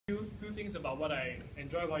things about what I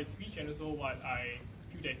enjoy about his speech and also what I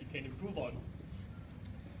feel that he can improve on.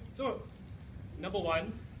 So, number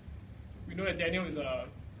one, we know that Daniel is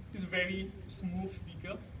he's a very smooth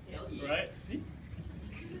speaker, right? See,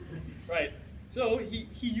 right. So he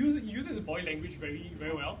uses his body language very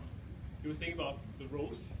well. He was saying about the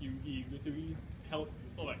rose. He literally held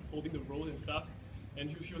sort of like holding the rose and stuff,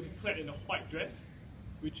 and she was clad in a white dress,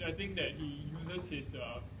 which I think that he uses his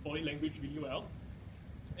body language really well.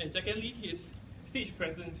 And secondly, his stage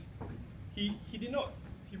presence. He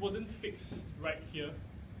wasn't fixed right here.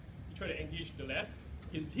 He tried to engage the left.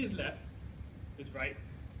 His left is right.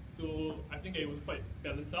 So I think that it was quite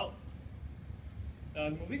balanced out.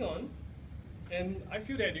 Moving on, and I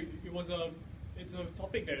feel that it's a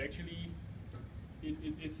topic that actually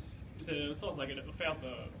it's a sort of like an affair of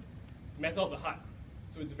the matter of the heart.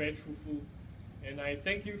 So it's very truthful, and I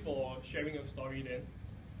thank you for sharing your story then.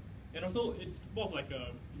 And also it's more of like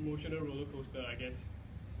a emotional roller coaster, I guess.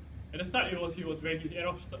 At the start, he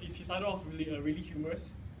started off really humorous.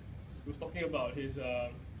 He was talking about his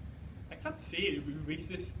I can't say it,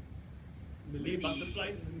 racist Malay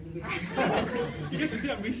butterfly. You get to say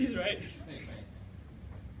I'm racist, right?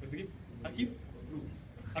 What's it? Hakim?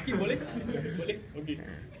 Hakim, boleh? Boleh? Okay.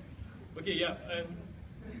 Okay, yeah.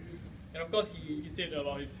 And of course, he said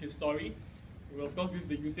about his story. Well, of course, with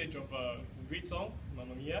the usage of a great song,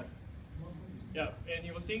 Mamma Mia. Yeah, and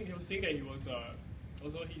he was saying that he was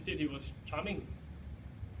also he said he was charming.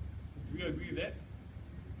 Do you agree with that?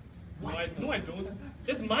 No, I don't.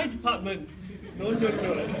 That's my department. No.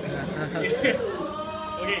 Okay.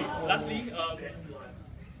 Lastly,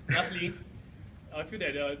 I feel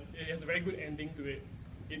that it has a very good ending to it.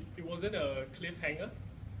 It wasn't a cliffhanger.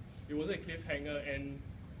 It wasn't a cliffhanger, and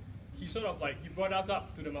he sort of like he brought us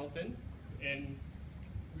up to the mountain, and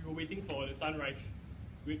we were waiting for the sunrise,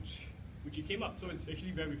 which he came up. So it's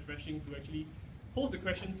actually very refreshing to actually pose the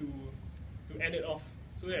question to end it off,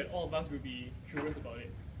 so that all of us will be curious about it.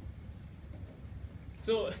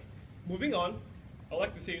 So, moving on, I'd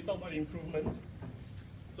like to talk about the improvements.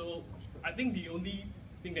 So, I think the only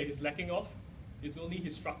thing that he's lacking of is only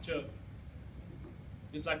his structure.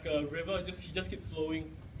 It's like a river, he just keeps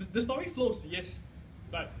flowing. The story flows, yes,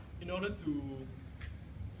 but in order to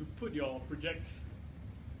put your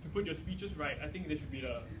speeches right, I think there should be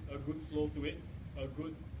a good flow to it, a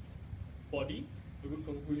good body, a good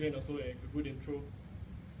conclusion, also a good intro.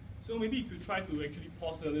 So maybe you could try to actually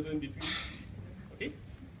pause a little in between. Okay?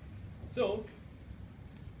 So,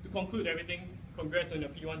 to conclude everything, congrats on your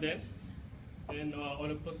P1 then. And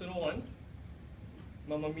on a personal one,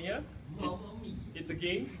 Mamma Mia, it's a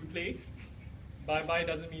game we play. Bye-bye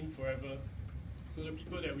doesn't mean forever. So the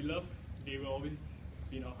people that we love, they will always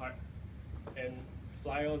be in our heart. And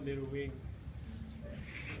fly on, little wing.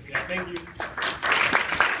 Yeah, thank you.